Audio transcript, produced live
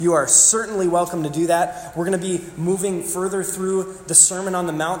You are certainly welcome to do that. We're going to be moving further through the Sermon on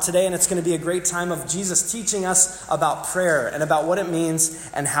the Mount today, and it's going to be a great time of Jesus teaching us about prayer and about what it means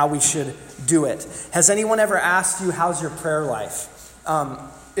and how we should do it. Has anyone ever asked you, how's your prayer life?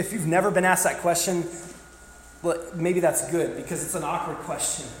 If you've never been asked that question, well, maybe that's good, because it's an awkward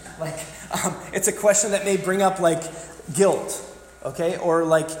question. It's a question that may bring up guilt, okay? Or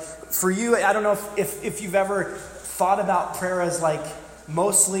for you, I don't know if you've ever thought about prayer as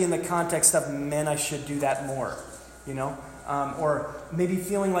mostly in the context of, man, I should do that more, or maybe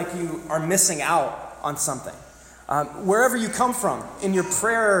feeling like you are missing out on something. Wherever you come from in your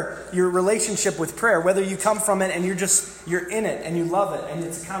prayer, your relationship with prayer, whether you come from it and you're in it and you love it and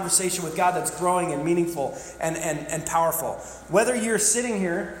it's a conversation with God that's growing and meaningful and powerful. Whether you're sitting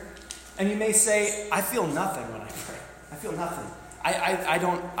here and you may say, I feel nothing when I pray. I feel nothing. I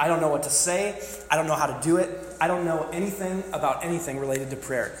don't know what to say. I don't know how to do it. I don't know anything about anything related to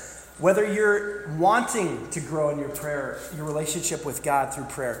prayer. Whether you're wanting to grow in your prayer, your relationship with God through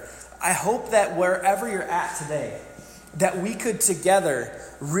prayer, I hope that wherever you're at today, that we could together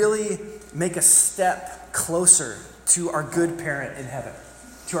really make a step closer to our good parent in heaven,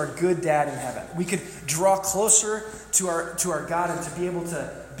 to our good dad in heaven. We could draw closer to our God and to be able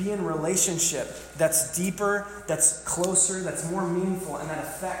to be in relationship that's deeper, that's closer, that's more meaningful, and that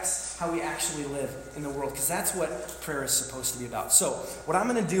affects how we actually live in the world, because that's what prayer is supposed to be about. So what I'm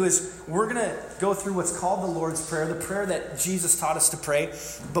going to do is we're going to go through what's called the Lord's Prayer, the prayer that Jesus taught us to pray.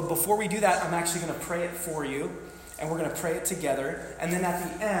 But before we do that, I'm actually going to pray it for you, and we're going to pray it together. And then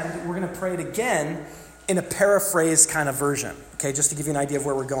at the end, we're going to pray it again in a paraphrase kind of version, okay, just to give you an idea of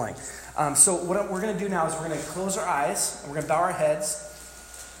where we're going. So what we're going to do now is we're going to close our eyes, and we're going to bow our heads.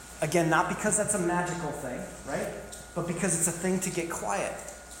 Again, not because that's a magical thing, right? But because it's a thing to get quiet,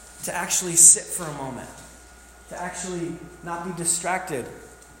 to actually sit for a moment, to actually not be distracted.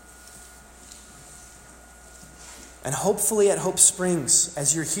 And hopefully at Hope Springs,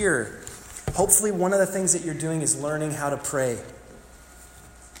 as you're here, hopefully one of the things that you're doing is learning how to pray,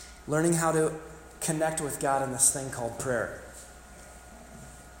 learning how to connect with God in this thing called prayer.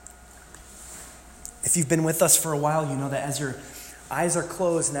 If you've been with us for a while, you know that as your eyes are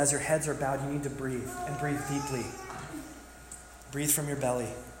closed and as your heads are bowed, you need to breathe, and breathe deeply. Breathe from your belly.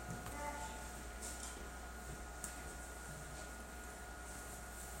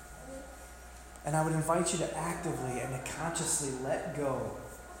 And I would invite you to actively and to consciously let go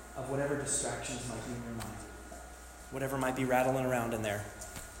of whatever distractions might be in your mind, whatever might be rattling around in there.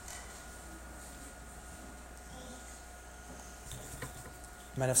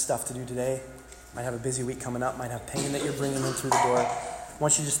 You might have stuff to do today. Might have a busy week coming up, might have pain that you're bringing in through the door. I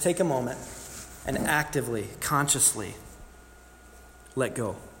want you to just take a moment and actively, consciously let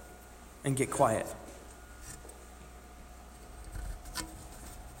go and get quiet.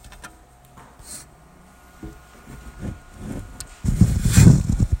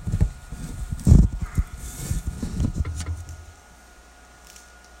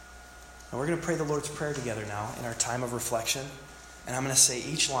 And we're going to pray the Lord's Prayer together now in our time of reflection. And I'm going to say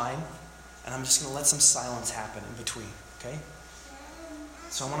each line, and I'm just going to let some silence happen in between, okay?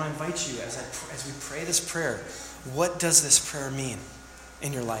 So I want to invite you, as we pray this prayer, what does this prayer mean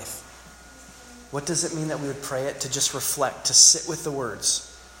in your life? What does it mean that we would pray it, to just reflect, to sit with the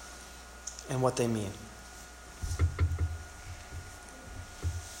words and what they mean?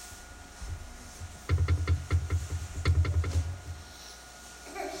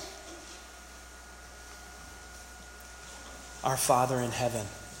 Our Father in heaven,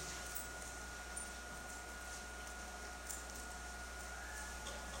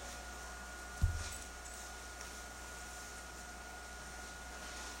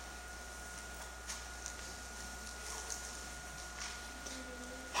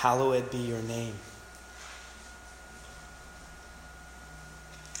 hallowed be your name.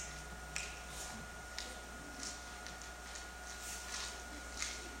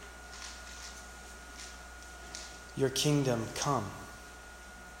 Your kingdom come.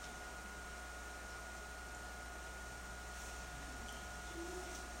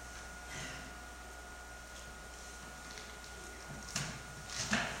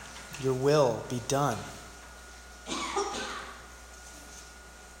 Your will be done.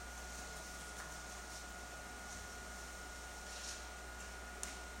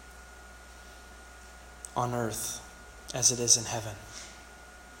 On earth as it is in heaven.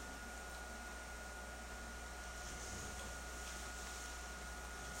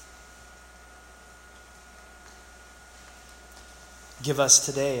 Give us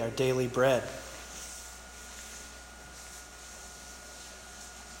today our daily bread.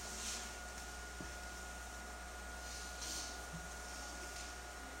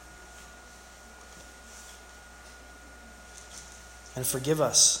 and forgive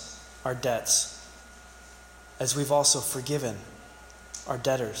us our debts, as we've also forgiven our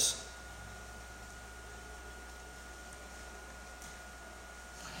debtors.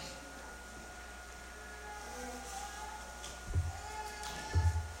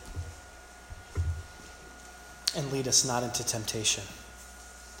 And lead us not into temptation,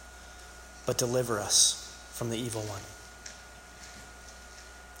 but deliver us from the evil one.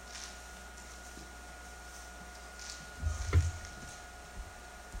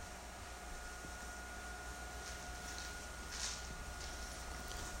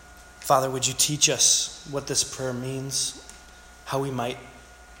 Father, would you teach us what this prayer means, how we might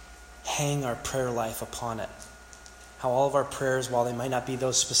hang our prayer life upon it, how all of our prayers, while they might not be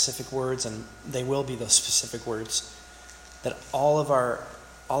those specific words, and they will be those specific words, that all of our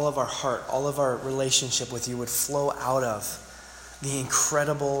heart, all of our relationship with you would flow out of the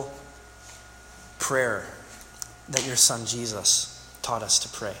incredible prayer that your Son Jesus taught us to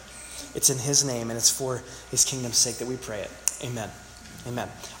pray. It's in his name and it's for his kingdom's sake that we pray it. Amen. Amen.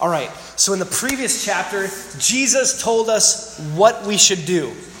 All right, so in the previous chapter, Jesus told us what we should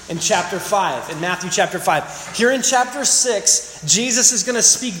do. In chapter 5, in Matthew chapter 5. Here in chapter 6, Jesus is going to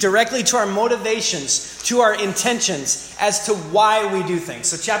speak directly to our motivations, to our intentions, as to why we do things.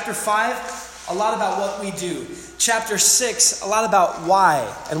 So chapter 5, a lot about what we do. Chapter 6, a lot about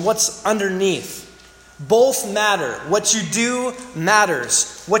why and what's underneath. Both matter. What you do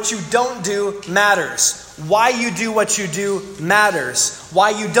matters. What you don't do matters. Why you do what you do matters.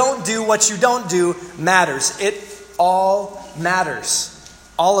 Why you don't do what you don't do matters. It all matters.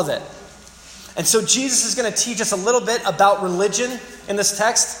 All of it. And so Jesus is going to teach us a little bit about religion in this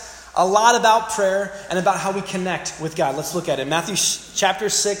text, a lot about prayer, and about how we connect with God. Let's look at it. Matthew chapter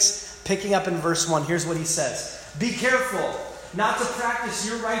 6, picking up in verse 1, here's what he says. Be careful not to practice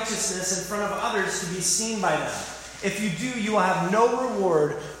your righteousness in front of others to be seen by them. If you do, you will have no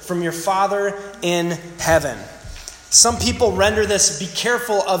reward from your Father in heaven. Some people render this, be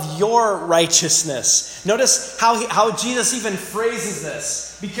careful of your righteousness. Notice how Jesus even phrases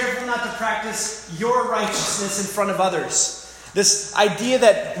this. Be careful not to practice your righteousness in front of others. This idea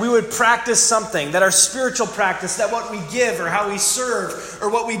that we would practice something, that our spiritual practice, that what we give or how we serve or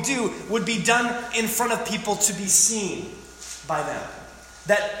what we do would be done in front of people to be seen by them.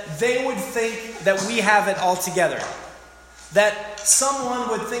 That they would think that we have it all together. That someone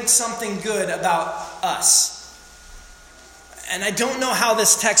would think something good about us. And I don't know how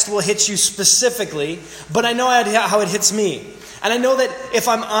this text will hit you specifically, but I know how it hits me. And I know that if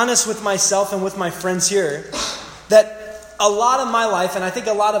I'm honest with myself and with my friends here, that a lot of my life, and I think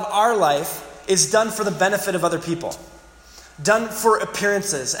a lot of our life, is done for the benefit of other people. Done for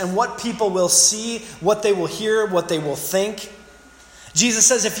appearances and what people will see, what they will hear, what they will think. Jesus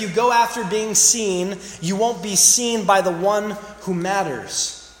says if you go after being seen, you won't be seen by the one who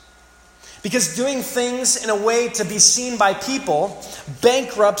matters. Because doing things in a way to be seen by people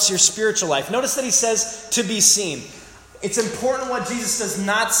bankrupts your spiritual life. Notice that he says to be seen. It's important what Jesus does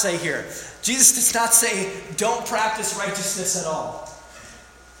not say here. Jesus does not say don't practice righteousness at all.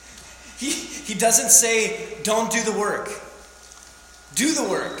 He doesn't say don't do the work. Do the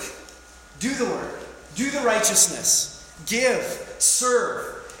work. Do the work. Do the righteousness. Give.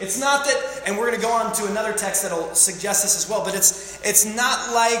 Serve. It's not that, and we're going to go on to another text that will suggest this as well, but it's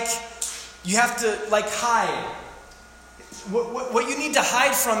not like you have to hide. What you need to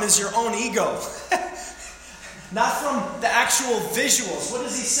hide from is your own ego. Not from the actual visuals. What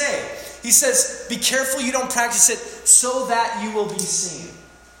does he say? He says, be careful you don't practice it so that you will be seen.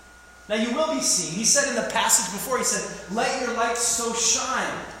 Now you will be seen. He said in the passage before, he said, let your light so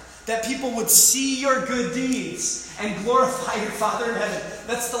shine that people would see your good deeds and glorify your Father in heaven.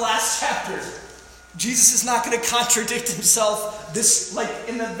 That's the last chapter. Jesus is not going to contradict himself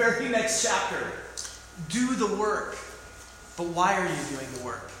in the very next chapter. Do the work. But why are you doing the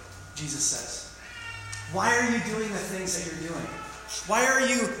work? Jesus says. Why are you doing the things that you're doing? Why are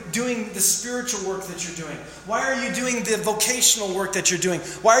you doing the spiritual work that you're doing? Why are you doing the vocational work that you're doing?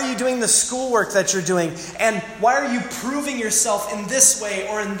 Why are you doing the school work that you're doing? And why are you proving yourself in this way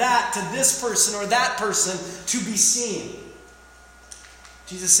or in that to this person or that person to be seen?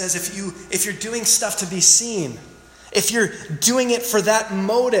 Jesus says if you're doing stuff to be seen, if you're doing it for that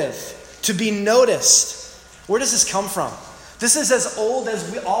motive, to be noticed, where does this come from? This is as old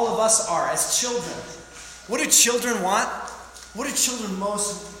as all of us are as children. What do children want? What do children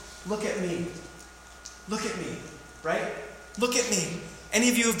most? Look at me. Look at me, right? Look at me. Any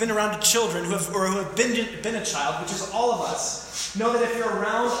of you who have been around children who have been a child, which is all of us, know that if you're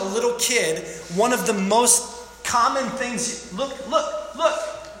around a little kid, one of the most common things, look.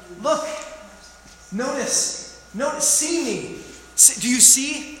 Notice, see me. Do you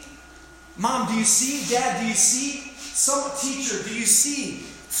see? Mom, do you see? Dad, do you see? Some teacher, do you see?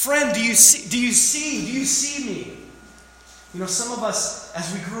 Friend, do you see? Do you see? Do you see me? You know, some of us,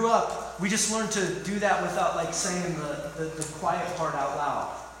 as we grew up, we just learned to do that without like saying the quiet part out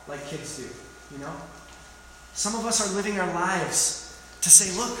loud, like kids do, you know? Some of us are living our lives to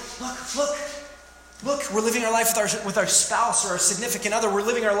say, look, we're living our life with our spouse or our significant other. We're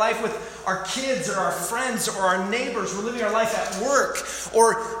living our life with our kids or our friends or our neighbors. We're living our life at work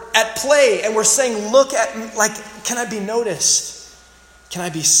or at play. And we're saying, look at, like, can I be noticed? Can I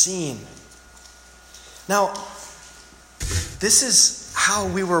be seen? Now, this is how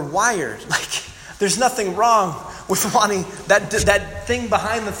we were wired. Like, there's nothing wrong with wanting that thing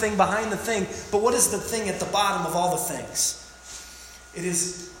behind the thing behind the thing. But what is the thing at the bottom of all the things? It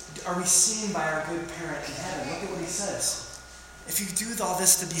is, are we seen by our good parent in heaven? Look at what he says. If you do all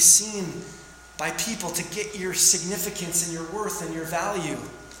this to be seen by people, to get your significance and your worth and your value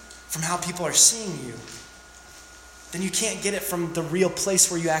from how people are seeing you, then you can't get it from the real place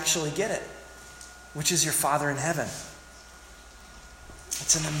where you actually get it, which is your Father in heaven.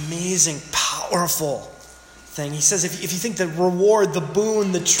 It's an amazing, powerful thing. He says if you think the reward, the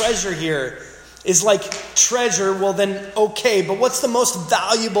boon, the treasure here is like treasure, well then okay, but what's the most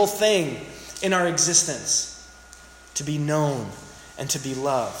valuable thing in our existence? To be known and to be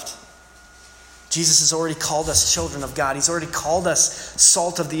loved. Jesus has already called us children of God. He's already called us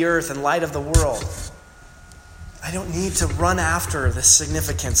salt of the earth and light of the world. I don't need to run after this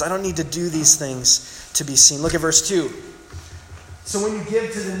significance. I don't need to do these things to be seen. Look at verse 2. So when you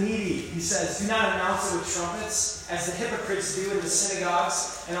give to the needy, he says, do not announce it with trumpets, as the hypocrites do in the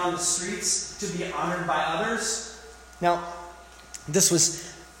synagogues and on the streets, to be honored by others. Now, this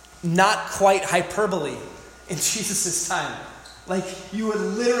was not quite hyperbole in Jesus' time. Like, you would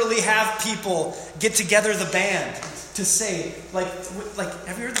literally have people get together the band to say, like,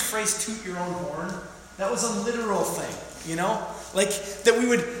 have you heard the phrase toot your own horn? That was a literal thing, you know? Like, that we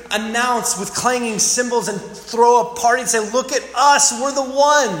would announce with clanging cymbals and throw a party and say, look at us, we're the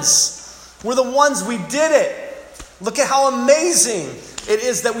ones. We're the ones, we did it. Look at how amazing it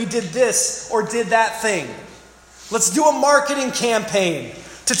is that we did this or did that thing. Let's do a marketing campaign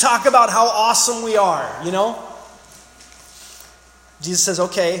to talk about how awesome we are, you know? Jesus says,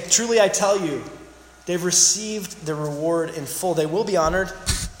 okay, truly I tell you, they've received the reward in full. They will be honored.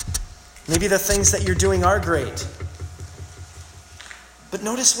 Maybe the things that you're doing are great. But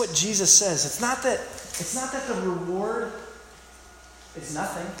notice what Jesus says. It's not that the reward is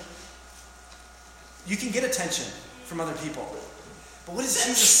nothing. You can get attention from other people. But what is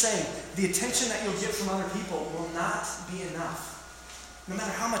Jesus saying? The attention that you'll get from other people will not be enough. No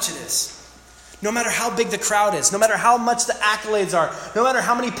matter how much it is. No matter how big the crowd is. No matter how much the accolades are. No matter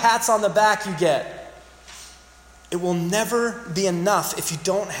how many pats on the back you get. It will never be enough if you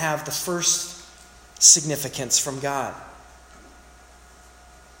don't have the first significance from God.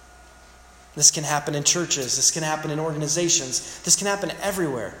 This can happen in churches. This can happen in organizations. This can happen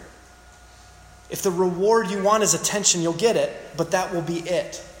everywhere. If the reward you want is attention, you'll get it, but that will be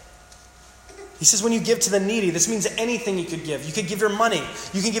it. He says when you give to the needy, this means anything you could give. You could give your money.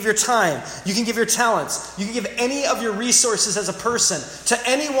 You can give your time. You can give your talents. You can give any of your resources as a person to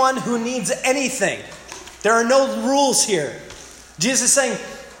anyone who needs anything. There are no rules here. Jesus is saying,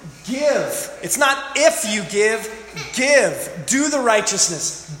 give. It's not if you give. Give. Do the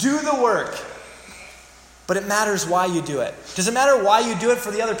righteousness. Do the work. But it matters why you do it. Does it matter why you do it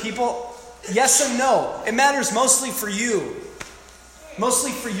for the other people? Yes and no. It matters mostly for you.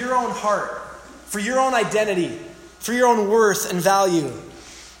 Mostly for your own heart. For your own identity. For your own worth and value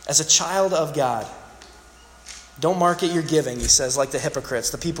as a child of God. Don't market your giving, he says, like the hypocrites,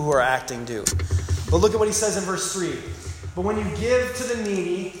 the people who are acting do. But look at what he says in verse 3. But when you give to the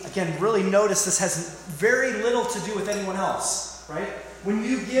needy, again, really notice this has very little to do with anyone else, right? When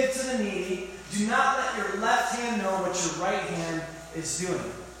you give to the needy, do not let your left hand know what your right hand is doing,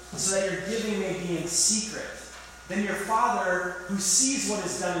 so that your giving may be in secret. Then your Father, who sees what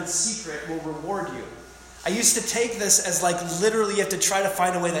is done in secret, will reward you. I used to take this as like literally you have to try to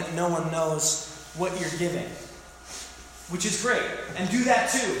find a way that no one knows what you're giving, which is great, and do that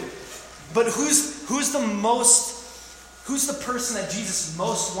too. But who's the person that Jesus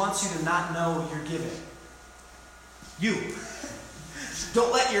most wants you to not know you're giving? You.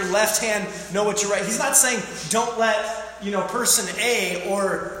 Don't let your left hand know what you're right. He's not saying don't let, person A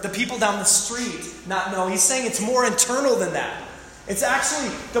or the people down the street not know. He's saying it's more internal than that. It's actually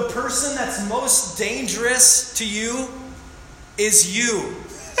the person that's most dangerous to you is you.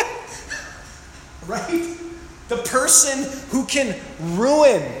 Right? The person who can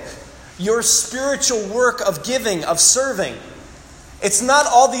ruin your spiritual work of giving, of serving, It's not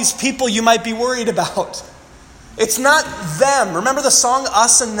all these people you might be worried about. It's not them. Remember the song,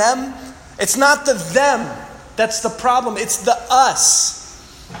 Us and Them? It's not the them that's the problem. It's the us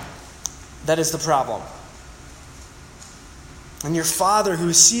that is the problem. And your Father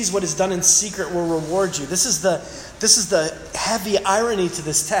who sees what is done in secret will reward you. This is the heavy irony to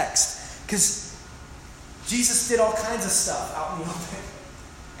this text. Because Jesus did all kinds of stuff out in the open.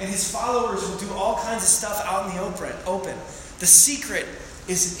 And his followers will do all kinds of stuff out in the open. The secret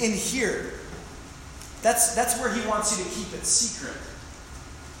is in here. That's where he wants you to keep it secret.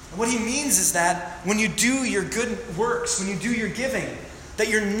 And what he means is that when you do your good works, when you do your giving, that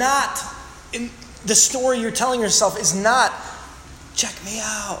you're not, in the story you're telling yourself is not, check me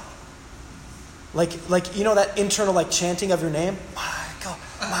out. Like you know that internal chanting of your name?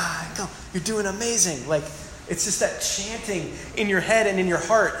 Michael, you're doing amazing. It's just that chanting in your head and in your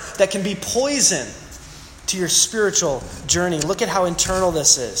heart that can be poison to your spiritual journey. Look at how internal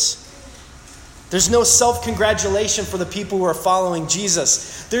this is. There's no self-congratulation for the people who are following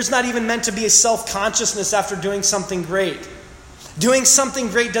Jesus. There's not even meant to be a self-consciousness after doing something great. Doing something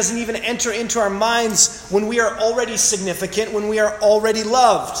great doesn't even enter into our minds when we are already significant, when we are already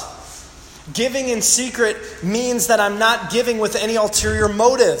loved. Giving in secret means that I'm not giving with any ulterior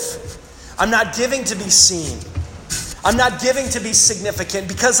motive. I'm not giving to be seen. I'm not giving to be significant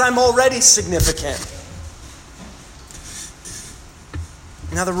because I'm already significant.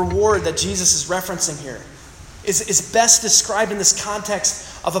 Now, the reward that Jesus is referencing here is best described in this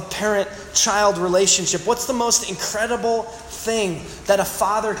context of a parent-child relationship. What's the most incredible thing that a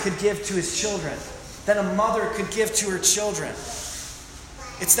father could give to his children, that a mother could give to her children?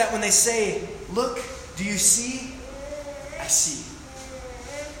 It's that when they say, look, do you see? I see.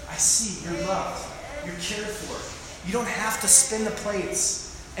 I see. You're loved. You're cared for. You don't have to spin the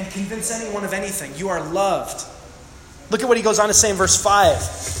plates and convince anyone of anything. You are loved. Look at what he goes on to say in verse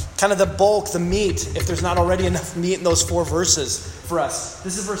 5. Kind of the bulk, the meat, if there's not already enough meat in those 4 verses for us.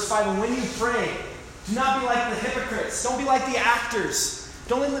 This is verse 5. And when you pray, do not be like the hypocrites. Don't be like the actors.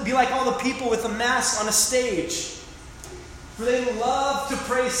 Don't be like all the people with a mask on a stage. For they love to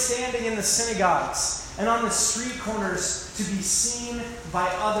pray standing in the synagogues and on the street corners to be seen by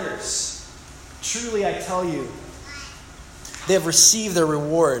others. Truly, I tell you, they have received their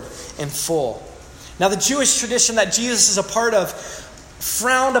reward in full. Now, the Jewish tradition that Jesus is a part of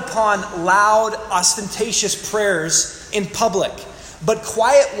frowned upon loud, ostentatious prayers in public, but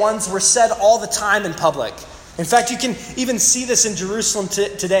quiet ones were said all the time in public. In fact, you can even see this in Jerusalem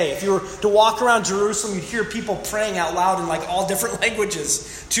today. If you were to walk around Jerusalem, you'd hear people praying out loud in all different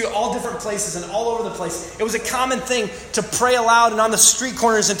languages to all different places and all over the place. It was a common thing to pray aloud and on the street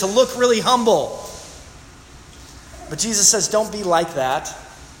corners and to look really humble. But Jesus says, don't be like that.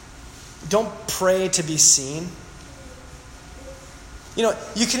 Don't pray to be seen.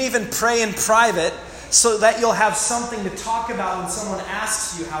 You can even pray in private so that you'll have something to talk about when someone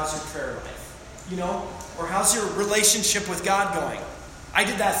asks you, how's your prayer life? Or how's your relationship with God going? I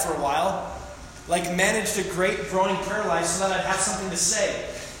did that for a while. Managed a great growing prayer life so that I'd have something to say.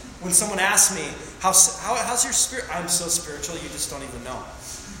 When someone asked me, how's your spirit? I'm so spiritual, you just don't even know.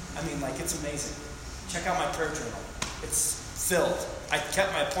 It's amazing. Check out my prayer journal. It's filled. I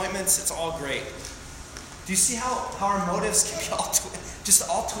kept my appointments. It's all great. Do you see how our motives can be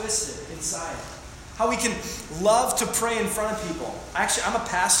all twisted inside? How we can love to pray in front of people. Actually, I'm a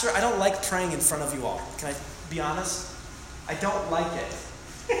pastor. I don't like praying in front of you all. Can I be honest? I don't like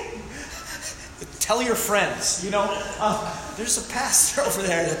it. Tell your friends, there's a pastor over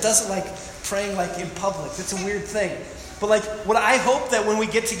there that doesn't like praying in public. It's a weird thing. But what I hope that when we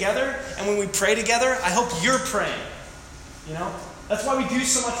get together and when we pray together, I hope you're praying. That's why we do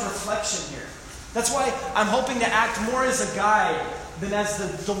so much reflection here. That's why I'm hoping to act more as a guide than as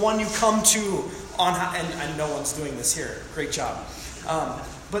the one you come to on, and no one's doing this here. Great job.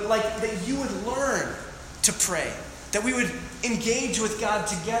 But that you would learn to pray. That we would engage with God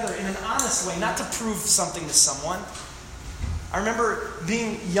together in an honest way, not to prove something to someone. I remember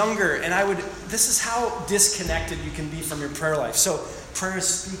being younger, and this is how disconnected you can be from your prayer life. So prayer is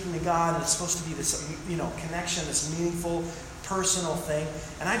speaking to God, and it's supposed to be this, connection, this meaningful, personal thing.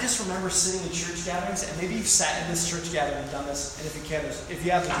 And I just remember sitting in church gatherings, and maybe you've sat in this church gathering and done this, and if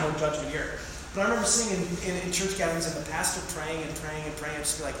you have, there's no judgment here. But I remember sitting in church gatherings and the pastor praying and praying and praying, and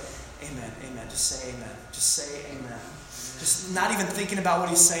just be like, amen, amen, just say amen, just say amen. Just not even thinking about what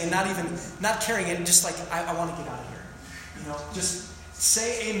he's saying, not caring it, just I want to get out of here. Just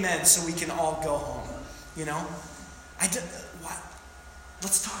say amen so we can all go home.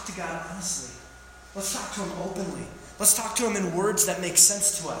 Let's talk to God honestly. Let's talk to him openly. Let's talk to him in words that make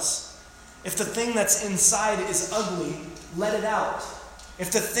sense to us. If the thing that's inside is ugly, let it out.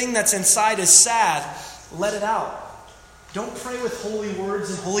 If the thing that's inside is sad, let it out. Don't pray with holy words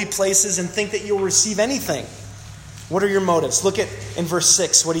in holy places and think that you'll receive anything. What are your motives? Look at in verse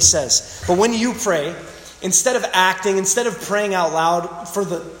 6 what he says. But when you pray, instead of acting, instead of praying out loud for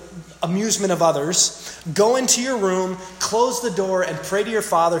the amusement of others, go into your room, close the door, and pray to your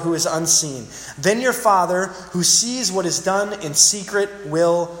Father who is unseen. Then your Father, who sees what is done in secret,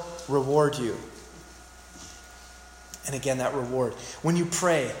 will reward you. And again, that reward. When you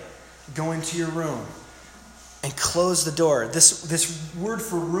pray, go into your room and close the door. This word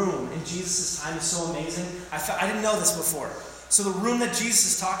for room in Jesus' time is so amazing. I didn't know this before. So the room that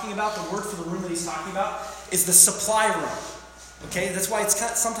Jesus is talking about, the word for the room that he's talking about, is the supply room. Okay, that's why it's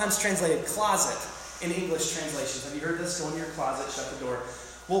sometimes translated closet in English translations. Have you heard this? Go into your closet, shut the door.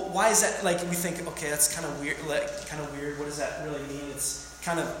 Well, why is that? Like we think, okay, that's kind of weird. What does that really mean?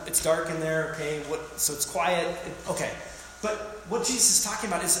 It's dark in there. Okay, so it's quiet. Okay, but what Jesus is talking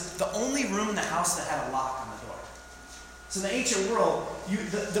about is the only room in the house that had a lock on the door. So in the ancient world,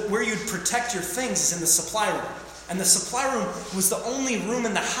 where you'd protect your things is in the supply room, and the supply room was the only room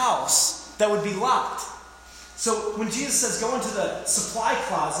in the house that would be locked. So when Jesus says go into the supply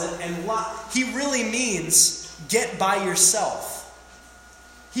closet and lock, he really means get by yourself.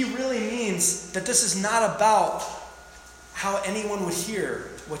 He really means that this is not about how anyone would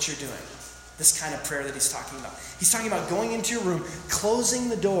hear what you're doing. This kind of prayer that he's talking about. He's talking about going into your room, closing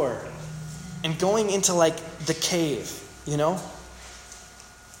the door, and going into like the cave, you know?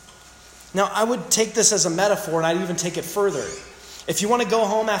 Now, I would take this as a metaphor, and I'd even take it further. If you want to go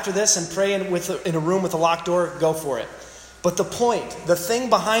home after this and pray in a room with a locked door, go for it. But the point, the thing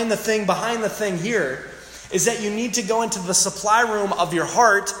behind the thing here, is that you need to go into the supply room of your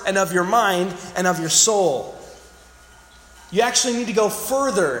heart and of your mind and of your soul. You actually need to go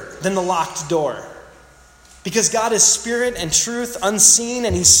further than the locked door. Because God is spirit and truth, unseen,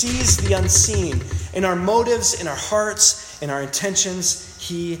 and he sees the unseen. In our motives, in our hearts, in our intentions,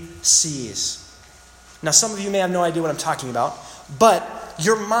 he sees. Now, some of you may have no idea what I'm talking about, but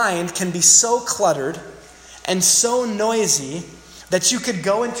your mind can be so cluttered and so noisy that you could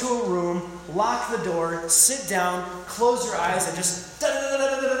go into a room, lock the door, sit down, close your eyes, and just in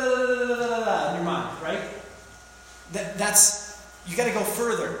your mind, right? You got to go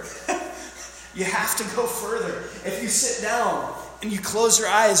further. You have to go further. If you sit down and you close your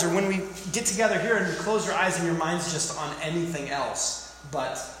eyes, or when we get together here and you close your eyes and your mind's just on anything else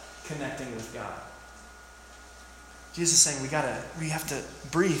but connecting with God. Jesus is saying we have to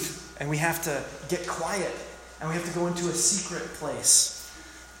breathe, and we have to get quiet, and we have to go into a secret place.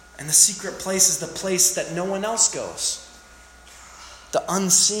 And the secret place is the place that no one else goes. The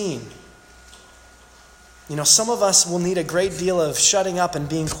unseen. You know, some of us will need a great deal of shutting up and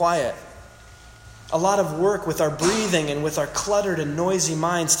being quiet. A lot of work with our breathing and with our cluttered and noisy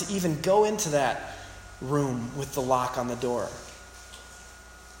minds to even go into that room with the lock on the door.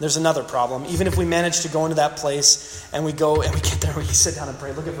 There's another problem. Even if we manage to go into that place and we go and we get there, we sit down and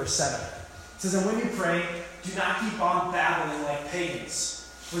pray. Look at verse 7. It says, and when you pray, do not keep on babbling like pagans,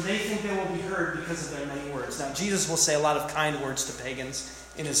 for they think they will be heard because of their many words. Now, Jesus will say a lot of kind words to pagans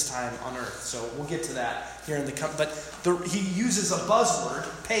in his time on earth. So we'll get to that here in the but he uses a buzzword,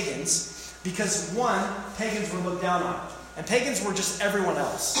 pagans, because one, pagans were looked down on. And pagans were just everyone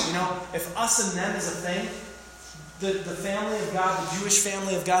else. You know, if us and them is a thing, the family of God, the Jewish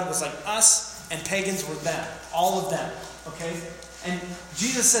family of God was like us, and pagans were them. All of them. Okay? And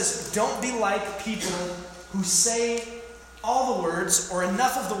Jesus says, don't be like people who say all the words or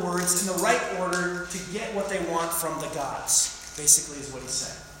enough of the words in the right order to get what they want from the gods. Basically is what he's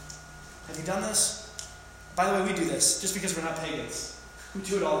saying. Have you done this? By the way, we do this just because we're not pagans. We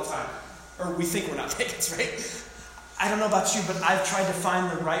do it all the time. Or we think we're not pagans, right? I don't know about you, but I've tried to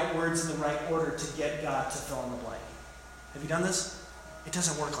find the right words in the right order to get God to fill in the blank. Have you done this? It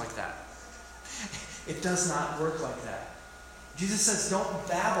doesn't work like that. It does not work like that. Jesus says, don't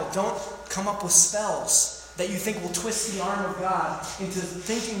babble. Don't come up with spells that you think will twist the arm of God into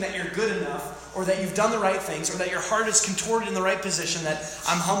thinking that you're good enough, or that you've done the right things, or that your heart is contorted in the right position, that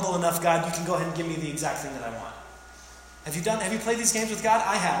I'm humble enough, God, you can go ahead and give me the exact thing that I want. Have you played these games with God?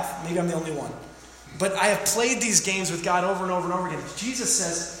 I have. Maybe I'm the only one. But I have played these games with God over and over and over again. Jesus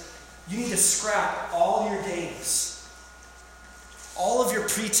says, you need to scrap all your games. All of your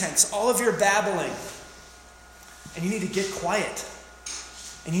pretense, all of your babbling. And you need to get quiet.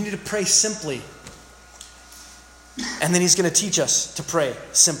 And you need to pray simply. And then he's going to teach us to pray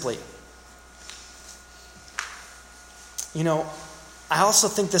simply. You know, I also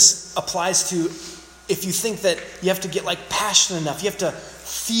think this applies to if you think that you have to get like passionate enough, you have to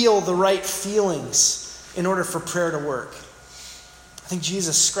feel the right feelings in order for prayer to work. I think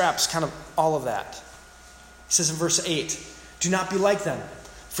Jesus scraps kind of all of that. He says in verse 8, do not be like them,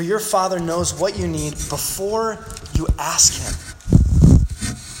 for your Father knows what you need before you ask him.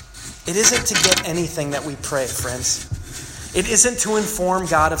 It isn't to get anything that we pray, friends. It isn't to inform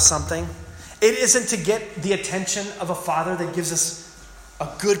God of something. It isn't to get the attention of a father that gives us, a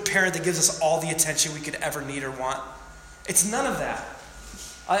good parent that gives us all the attention we could ever need or want. It's none of that.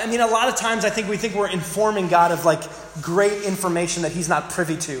 I mean, a lot of times I think we think we're informing God of like great information that he's not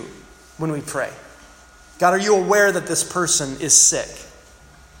privy to when we pray. God, are you aware that this person is sick?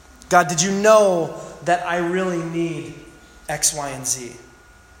 God, did you know that I really need X, Y, and Z?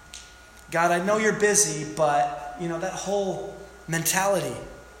 God, I know you're busy, but, that whole mentality.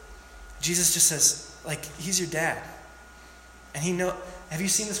 Jesus just says, like, he's your dad. And have you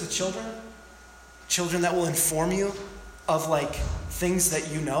seen this with children? Children that will inform you of, like, things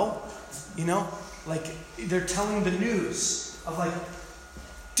that you know? Like, they're telling the news of, like,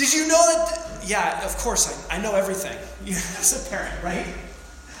 did you know that? Yeah, of course, I know everything. As a parent, right?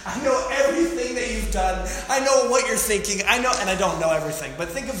 I know everything that you've done. I know what you're thinking. I know, and I don't know everything. But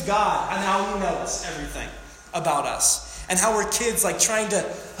think of God and how he knows everything about us. And how we're kids, like, trying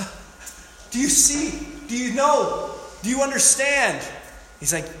to, do you see? Do you know? Do you understand?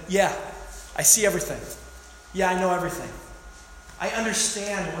 He's like, yeah, I see everything. Yeah, I know everything. I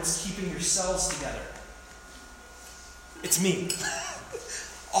understand what's keeping your cells together. It's me.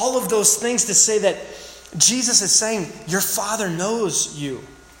 All of those things to say that Jesus is saying, your Father knows you.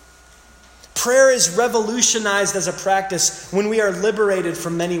 Prayer is revolutionized as a practice when we are liberated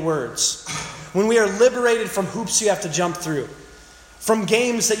from many words. When we are liberated from hoops you have to jump through. From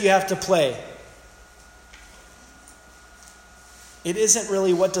games that you have to play. It isn't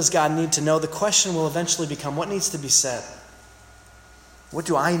really what does God need to know. The question will eventually become what needs to be said. What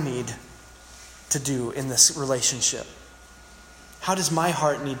do I need to do in this relationship? How does my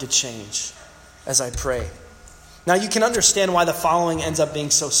heart need to change as I pray? Now you can understand why the following ends up being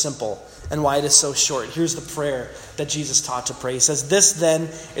so simple and why it is so short. Here's the prayer that Jesus taught to pray. He says, this then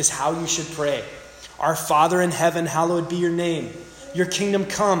is how you should pray. Our Father in heaven, hallowed be your name. Your kingdom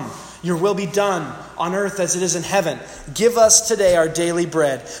come. Your will be done on earth as it is in heaven. Give us today our daily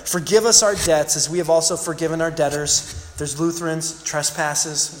bread. Forgive us our debts as we have also forgiven our debtors. There's Lutherans,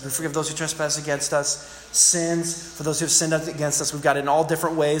 trespasses. We forgive those who trespass against us. Sins, for those who have sinned against us. We've got it in all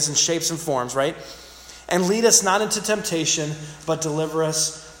different ways and shapes and forms, right? And lead us not into temptation, but deliver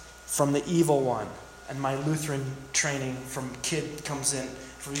us from the evil one. And my Lutheran training from kid comes in.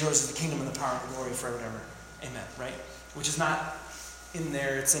 For yours is the kingdom and the power and the glory forever and ever. Amen, right? Which is not in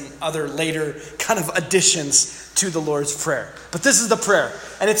there. It's in other later kind of additions to the Lord's Prayer. But this is the prayer.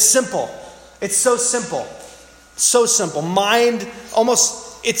 And it's simple. It's so simple. So simple.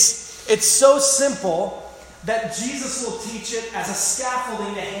 It's so simple that Jesus will teach it as a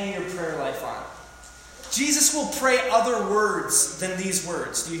scaffolding to hang your prayer life on. Jesus will pray other words than these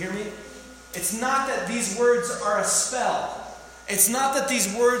words. Do you hear me? It's not that these words are a spell. It's not that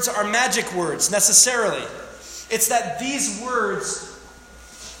these words are magic words necessarily. It's that these words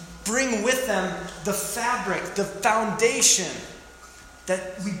bring with them the fabric, the foundation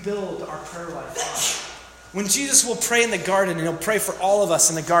that we build our prayer life on. When Jesus will pray in the garden, and he'll pray for all of us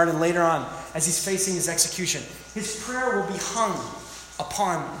in the garden later on as he's facing his execution, his prayer will be hung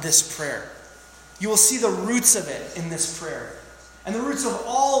upon this prayer. You will see the roots of it in this prayer. And the roots of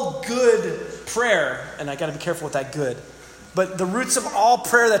all good prayer, and I got to be careful with that good, but the roots of all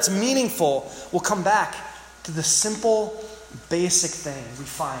prayer that's meaningful will come back to the simple, basic thing we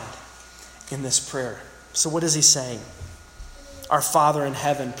find in this prayer. So what is he saying? Our Father in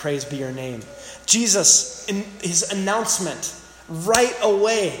heaven, praise be your name. Jesus, in his announcement right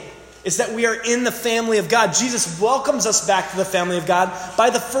away, is that we are in the family of God. Jesus welcomes us back to the family of God by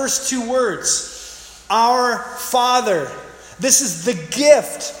the first two words. Our Father. This is the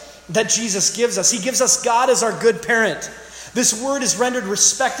gift that Jesus gives us. He gives us God as our good parent. This word is rendered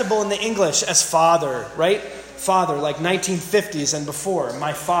respectable in the English as Father, right? Father, like 1950s and before.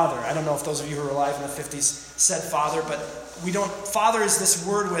 My father. I don't know if those of you who were alive in the 50s said father, but we don't. Father is this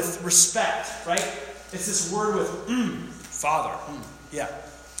word with respect, right? It's this word with father. Yeah.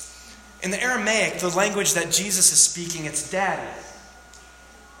 In the Aramaic, the language that Jesus is speaking, it's daddy.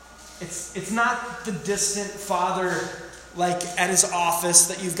 It's not the distant father like at his office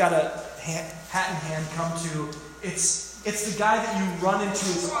that you've got a hat in hand come to. It's the guy that you run into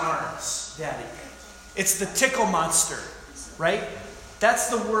his arms, daddy. It's the tickle monster, right? That's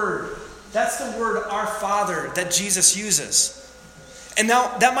the word. That's the word our Father that Jesus uses. And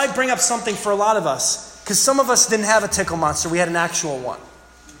now that might bring up something for a lot of us, because some of us didn't have a tickle monster, we had an actual one.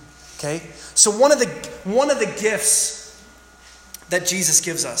 Okay? So one of the gifts that Jesus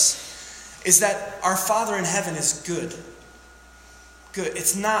gives us is that our Father in heaven is good. Good.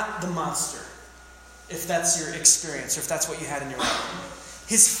 It's not the monster, if that's your experience, or if that's what you had in your life.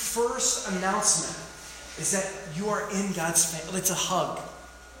 His first announcement is that you are in God's family. It's a hug.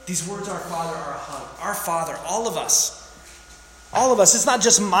 These words, our Father, are a hug. Our Father, all of us. All of us. It's not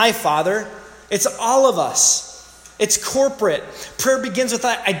just my Father. It's all of us. It's corporate. Prayer begins with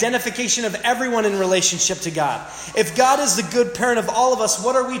that identification of everyone in relationship to God. If God is the good parent of all of us,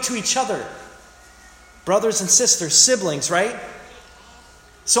 what are we to each other? Brothers and sisters, siblings, right?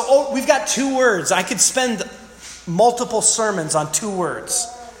 So we've got 2 words. I could spend multiple sermons on 2 words.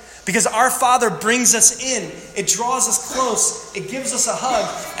 Because our Father brings us in. It draws us close. It gives us a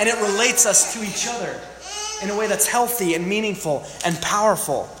hug. And it relates us to each other in a way that's healthy and meaningful and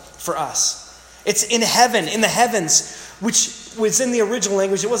powerful for us. It's in heaven, in the heavens, which was in the original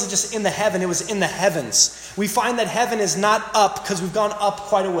language. It wasn't just in the heaven, it was in the heavens. We find that heaven is not up because we've gone up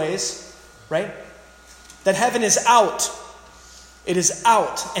quite a ways, right? That heaven is out. It is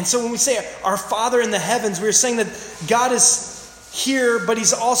out. And so when we say our Father in the heavens, we're saying that God is here, but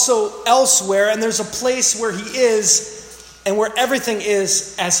He's also elsewhere, and there's a place where He is and where everything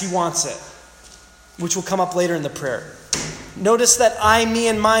is as He wants it, which will come up later in the prayer. Notice that I, me,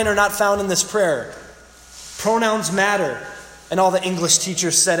 and mine are not found in this prayer. Pronouns matter. And all the English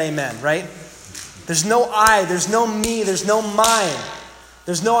teachers said amen, right? There's no I, there's no me, there's no mine.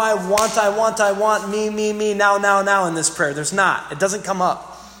 There's no I want, me, now in this prayer. There's not. It doesn't come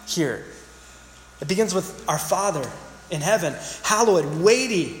up here. It begins with our Father in heaven. Hallowed,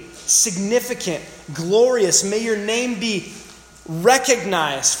 weighty, significant, glorious. May your name be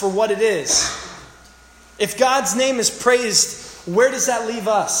recognized for what it is. If God's name is praised, where does that leave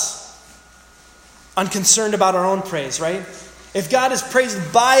us? Unconcerned about our own praise, right? If God is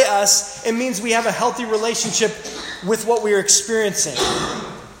praised by us, it means we have a healthy relationship with what we are experiencing.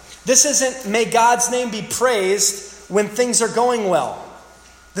 This isn't, may God's name be praised when things are going well.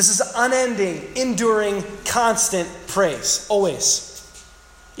 This is unending, enduring, constant praise, always.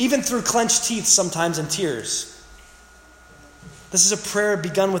 Even through clenched teeth sometimes and tears. This is a prayer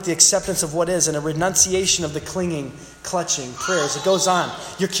begun with the acceptance of what is and a renunciation of the clinging, clutching prayers. It goes on.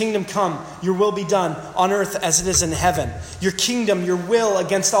 Your kingdom come, your will be done on earth as it is in heaven. Your kingdom, your will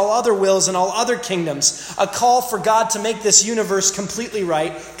against all other wills and all other kingdoms. A call for God to make this universe completely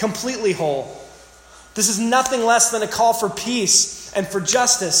right, completely whole. This is nothing less than a call for peace and for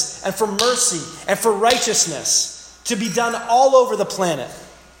justice and for mercy and for righteousness to be done all over the planet.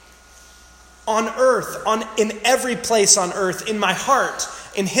 On earth, in every place on earth, in my heart,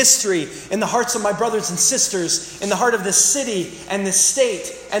 in history, in the hearts of my brothers and sisters, in the heart of this city and this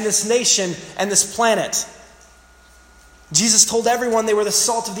state and this nation and this planet. Jesus told everyone they were the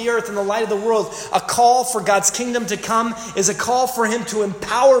salt of the earth and the light of the world. A call for God's kingdom to come is a call for Him to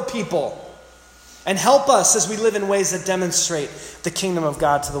empower people and help us as we live in ways that demonstrate the kingdom of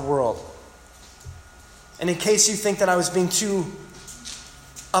God to the world. And in case you think that I was being too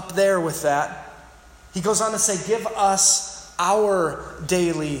up there with that, He goes on to say, give us our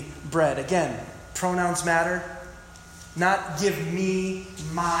daily bread. Again, pronouns matter. Not give me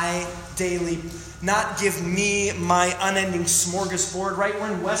my daily, not give me my unending smorgasbord, right?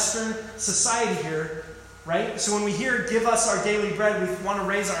 We're in Western society here, right? So when we hear give us our daily bread, we want to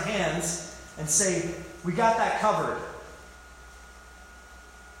raise our hands and say, we got that covered.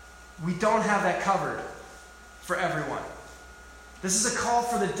 We don't have that covered for everyone. This is a call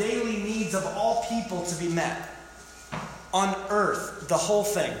for the daily needs of all people to be met. On earth, the whole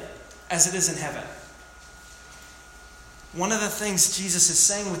thing, as it is in heaven. One of the things Jesus is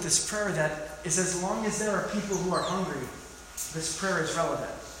saying with this prayer that is as long as there are people who are hungry, this prayer is relevant.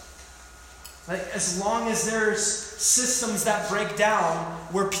 Like, as long as there's systems that break down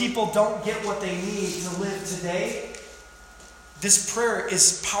where people don't get what they need to live today, this prayer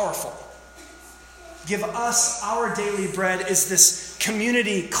is powerful. Give us our daily bread is this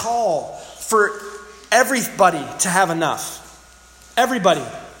community call for everybody to have enough. Everybody.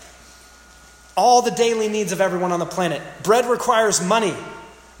 All the daily needs of everyone on the planet. Bread requires money.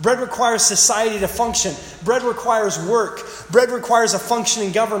 Bread requires society to function. Bread requires work. Bread requires a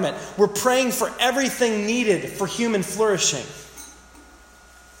functioning government. We're praying for everything needed for human flourishing.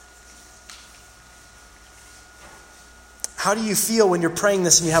 How do you feel when you're praying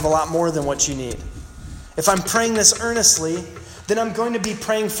this and you have a lot more than what you need? If I'm praying this earnestly, then I'm going to be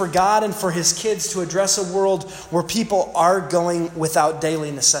praying for God and for His kids to address a world where people are going without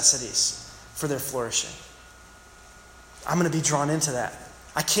daily necessities for their flourishing. I'm going to be drawn into that.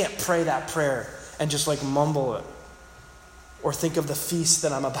 I can't pray that prayer and just like mumble it or think of the feast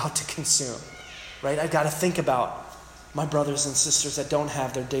that I'm about to consume, right? I've got to think about my brothers and sisters that don't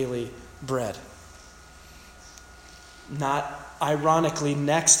have their daily bread. Not ironically,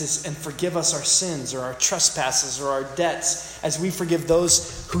 next is, and forgive us our sins or our trespasses or our debts as we forgive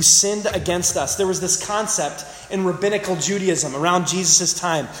those who sinned against us. There was this concept in rabbinical Judaism around Jesus'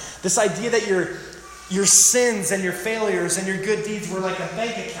 time. This idea that your sins and your failures and your good deeds were like a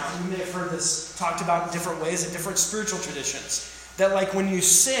bank account. You may have heard this talked about in different ways in different spiritual traditions. That like when you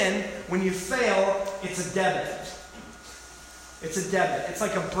sin, when you fail, it's a debit. It's a debit. It's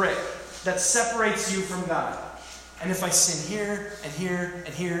like a brick that separates you from God. And if I sin here, and here,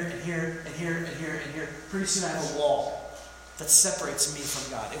 and here, and here, and here, and here, and here, pretty soon I have a wall that separates me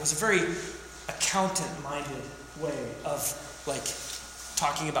from God. It was a very accountant-minded way of like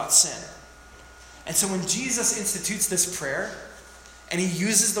talking about sin. And so when Jesus institutes this prayer, and he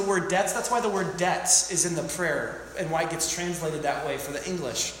uses the word debts, that's why the word debts is in the prayer, and why it gets translated that way for the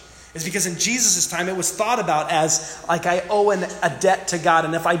English. Is because in Jesus' time it was thought about as like I owe a debt to God,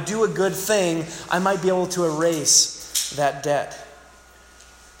 and if I do a good thing, I might be able to erase that debt.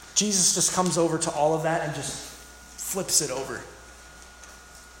 Jesus just comes over to all of that and just flips it over.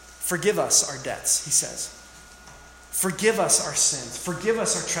 Forgive us our debts, he says. Forgive us our sins. Forgive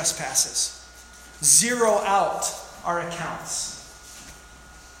us our trespasses. Zero out our accounts.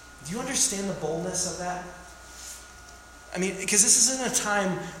 Do you understand the boldness of that? I mean, because this isn't a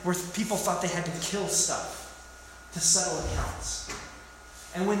time where people thought they had to kill stuff to settle accounts.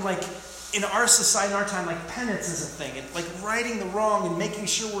 And when, like, in our society, in our time, like, penance is a thing. And, like, righting the wrong and making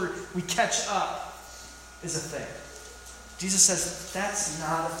sure we catch up is a thing. Jesus says, that's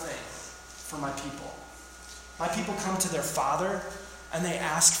not a thing for my people. My people come to their Father, and they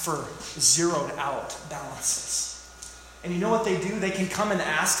ask for zeroed out balances. And you know what they do? They can come and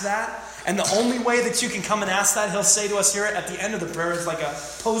ask that. And the only way that you can come and ask that, he'll say to us here at the end of the prayer, is like a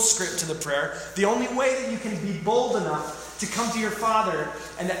postscript to the prayer. The only way that you can be bold enough to come to your Father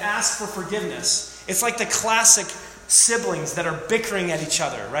and to ask for forgiveness. It's like the classic siblings that are bickering at each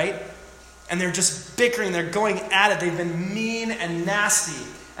other, right? And they're just bickering. They're going at it. They've been mean and nasty.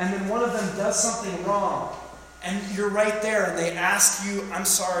 And then one of them does something wrong. And you're right there and they ask you, I'm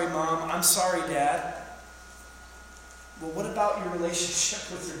sorry, Mom. I'm sorry, Dad. Well, what about your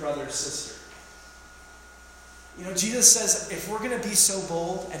relationship with your brother or sister? You know, Jesus says, if we're going to be so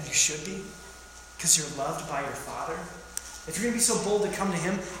bold, and you should be, because you're loved by your Father, if you're going to be so bold to come to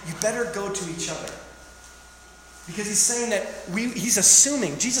him, you better go to each other. Because he's saying that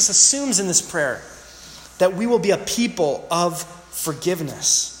Jesus assumes in this prayer that we will be a people of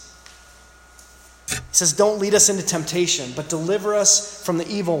forgiveness. He says, don't lead us into temptation, but deliver us from the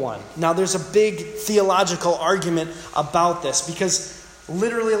evil one. Now, there's a big theological argument about this, because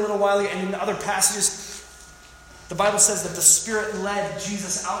literally a little while ago, and in other passages, the Bible says that the Spirit led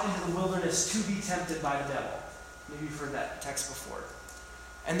Jesus out into the wilderness to be tempted by the devil. Maybe you've heard that text before.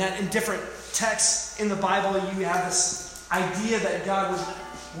 And that in different texts in the Bible, you have this idea that God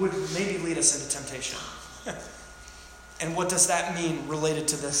would maybe lead us into temptation. And what does that mean related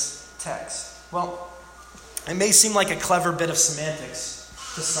to this text? Well, it may seem like a clever bit of semantics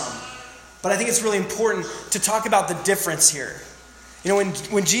to some, but I think it's really important to talk about the difference here. You know,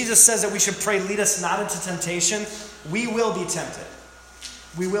 when Jesus says that we should pray, lead us not into temptation, we will be tempted.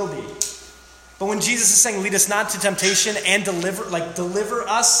 We will be. But when Jesus is saying, lead us not to temptation and deliver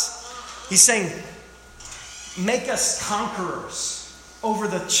us, he's saying, make us conquerors over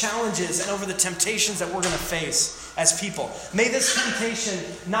the challenges and over the temptations that we're going to face as people. May this temptation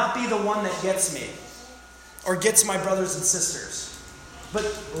not be the one that gets me or gets my brothers and sisters, but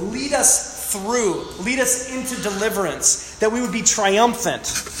lead us through, lead us into deliverance, that we would be triumphant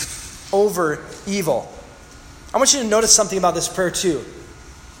over evil. I want you to notice something about this prayer too.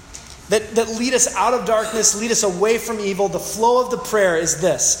 That lead us out of darkness, lead us away from evil. The flow of the prayer is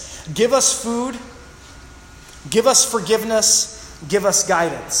this: give us food, give us forgiveness, give us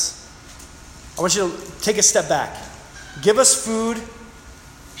guidance. I want you to take a step back. Give us food,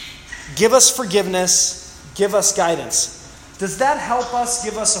 give us forgiveness, give us guidance. Does that help us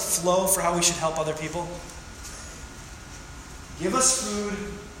give us a flow for how we should help other people? Give us food,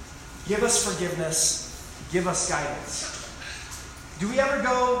 give us forgiveness, give us guidance. Do we ever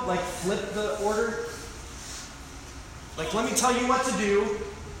go, like, flip the order? Like, let me tell you what to do,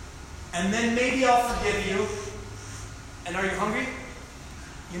 and then maybe I'll forgive you. And are you hungry?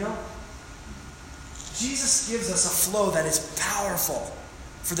 You know? Jesus gives us a flow that is powerful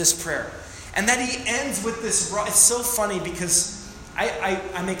for this prayer. And that he ends with this. It's so funny because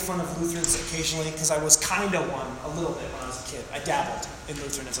I make fun of Lutherans occasionally because I was kind of one a little bit when I was a kid. I dabbled in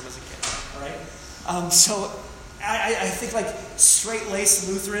Lutheranism as a kid, all right? So I think like straight-laced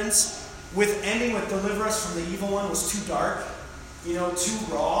Lutherans with ending with deliver us from the evil one was too dark,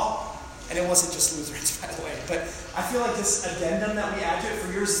 too raw. And it wasn't just Lutherans, by the way. But I feel like this addendum that we add to it,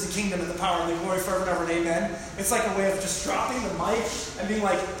 for yours is the kingdom and the power and the glory forever and ever and amen. It's like a way of just dropping the mic and being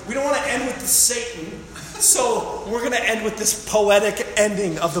like, we don't want to end with the Satan, so we're going to end with this poetic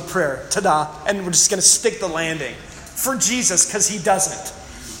ending of the prayer. Ta-da. And we're just going to stick the landing. For Jesus, because he doesn't.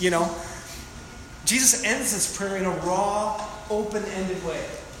 Jesus ends this prayer in a raw, open-ended way.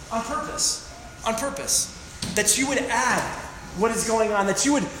 On purpose. On purpose. That you would add what is going on, that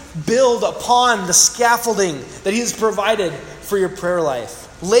you would build upon the scaffolding that he has provided for your prayer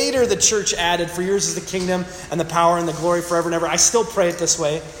life. Later, the church added, for yours is the kingdom and the power and the glory forever and ever. I still pray it this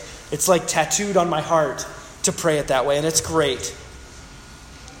way. It's like tattooed on my heart to pray it that way, and it's great.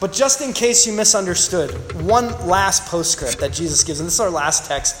 But just in case you misunderstood, one last postscript that Jesus gives, and this is our last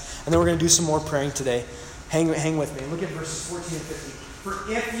text, and then we're going to do some more praying today. Hang with me. Look at verses 14 and 15.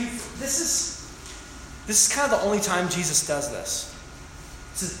 For if you... This is kind of the only time Jesus does this.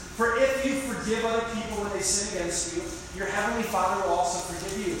 It says, for if you forgive other people when they sin against you, your heavenly Father will also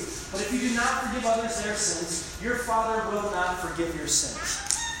forgive you. But if you do not forgive others their sins, your Father will not forgive your sins.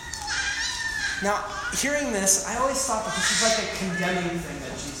 Now, hearing this, I always thought that this is like a condemning thing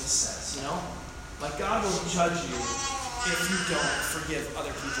that Jesus says, Like God will judge you if you don't forgive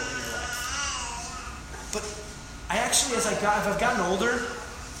other people in your life. But I actually, as I've gotten older,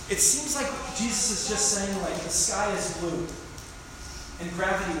 it seems like Jesus is just saying, like, the sky is blue and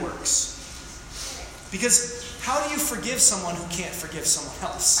gravity works. Because how do you forgive someone who can't forgive someone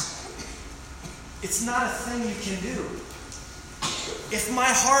else? It's not a thing you can do. If my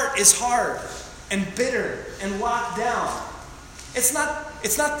heart is hard and bitter and locked down, it's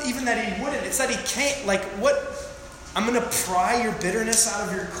not even that he wouldn't, it's that he can't. Like, what? I'm going to pry your bitterness out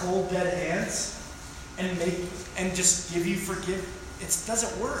of your cold, dead hands and just give you forgiveness. It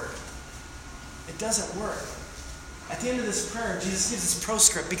doesn't work. It doesn't work. At the end of this prayer, Jesus gives this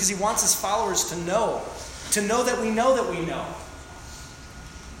proscript because he wants his followers to know that we know that we know.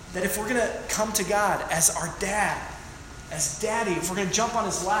 That if we're going to come to God as our dad, as daddy, if we're going to jump on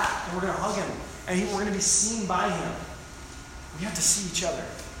his lap and we're going to hug him and we're going to be seen by him, we have to see each other.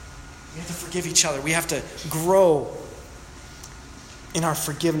 We have to forgive each other. We have to grow in our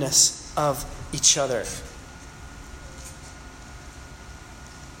forgiveness of each other.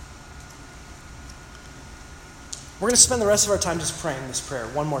 We're going to spend the rest of our time just praying this prayer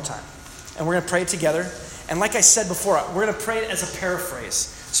one more time. And we're going to pray it together. And like I said before, we're going to pray it as a paraphrase.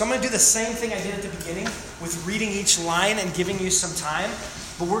 So I'm going to do the same thing I did at the beginning with reading each line and giving you some time.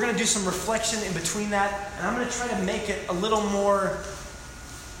 But we're going to do some reflection in between that. And I'm going to try to make it a little more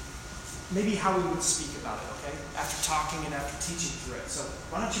maybe how we would speak about it, okay? After talking and after teaching through it. So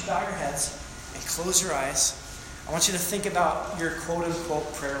why don't you bow your heads and close your eyes. I want you to think about your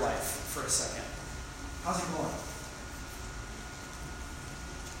quote-unquote prayer life for a second. How's it going?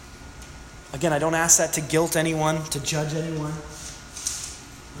 Again, I don't ask that to guilt anyone, to judge anyone.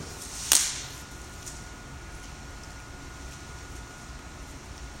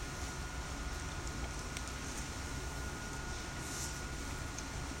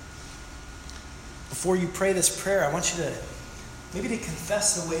 Before you pray this prayer, I want you to maybe to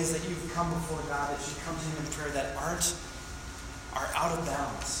confess the ways that you've come before God, that you come to him in prayer that are out of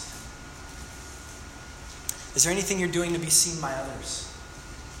bounds. Is there anything you're doing to be seen by others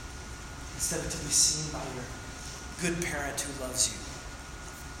instead of to be seen by your good parent who loves you?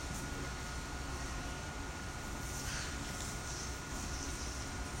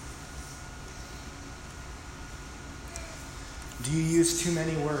 Do you use too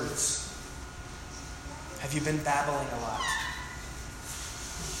many words? Have you been babbling a lot?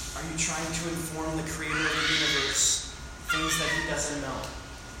 Are you trying to inform the creator of the universe things that he doesn't know?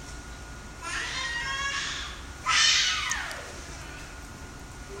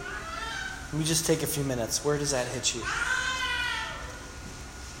 Let me just take a few minutes. Where does that hit you?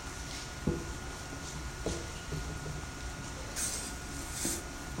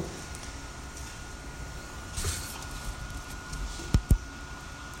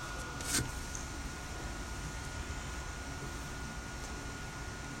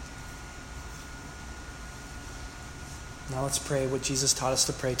 Now let's pray what Jesus taught us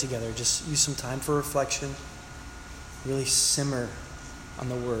to pray together. Just use some time for reflection. Really simmer on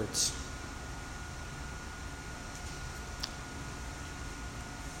the words.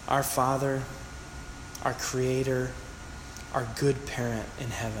 Our Father, our Creator, our good parent in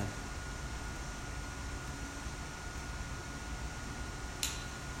heaven.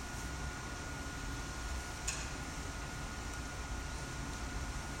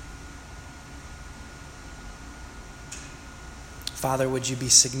 Father, would you be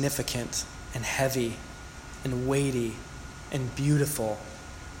significant and heavy and weighty and beautiful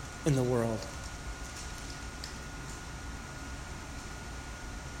in the world?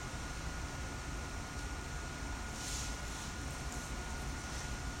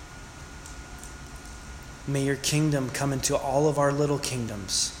 May your kingdom come into all of our little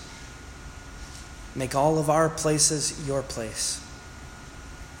kingdoms. Make all of our places your place.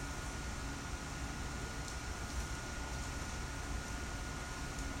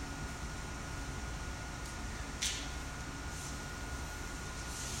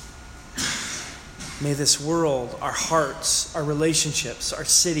 May this world, our hearts, our relationships, our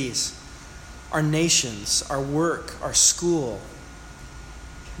cities, our nations, our work, our school,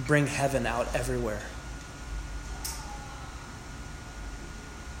 bring heaven out everywhere.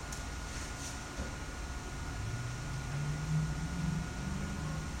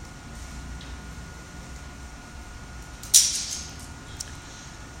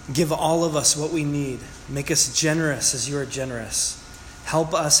 Give all of us what we need. Make us generous as you are generous.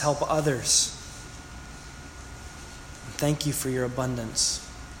 Help us help others. Thank you for your abundance.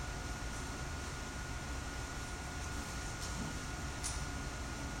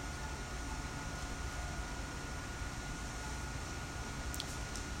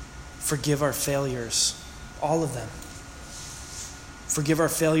 Forgive our failures, all of them. Forgive our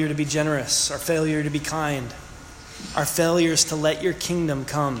failure to be generous, our failure to be kind, our failures to let your kingdom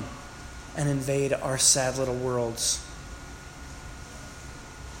come and invade our sad little worlds.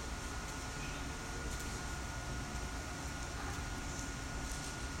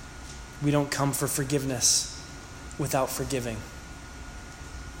 We don't come for forgiveness without forgiving.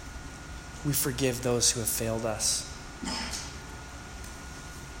 We forgive those who have failed us.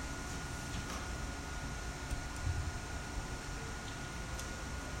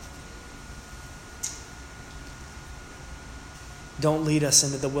 Don't lead us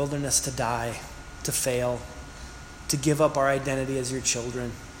into the wilderness to die, to fail, to give up our identity as your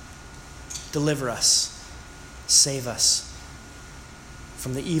children. Deliver us. Save us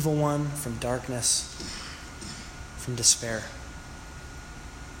from the evil one, from darkness, from despair.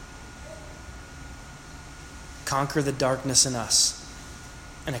 Conquer the darkness in us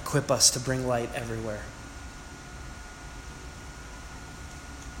and equip us to bring light everywhere.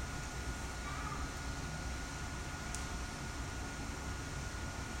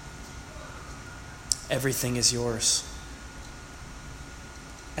 Everything is yours.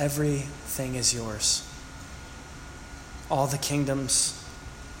 Everything is yours. All the kingdoms,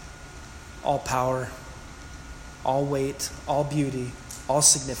 all power, all weight, all beauty, all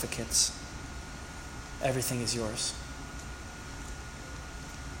significance. Everything is yours.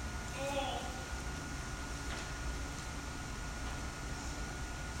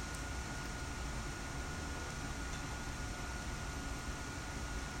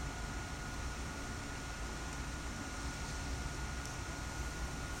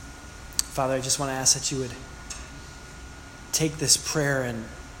 Father, I just want to ask that you would take this prayer and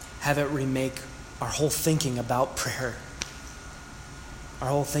have it remake our whole thinking about prayer. Our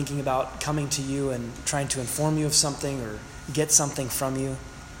whole thinking about coming to you and trying to inform you of something or get something from you.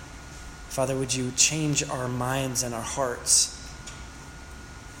 Father, would you change our minds and our hearts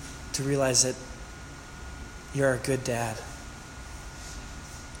to realize that you're a good dad.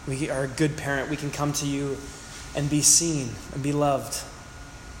 We are a good parent. We can come to you and be seen and be loved.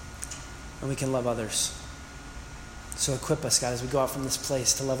 And we can love others. So equip us, God, as we go out from this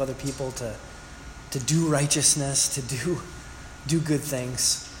place to love other people, to do righteousness, to do good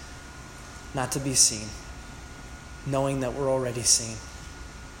things, not to be seen, knowing that we're already seen.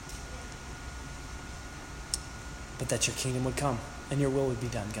 But that your kingdom would come and your will would be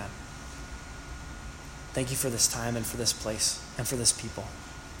done, God. Thank you for this time and for this place and for this people.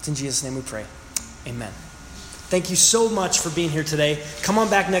 It's in Jesus' name we pray. Amen. Thank you so much for being here today. Come on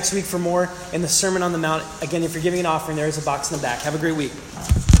back next week for more in the Sermon on the Mount. Again, if you're giving an offering, there is a box in the back. Have a great week.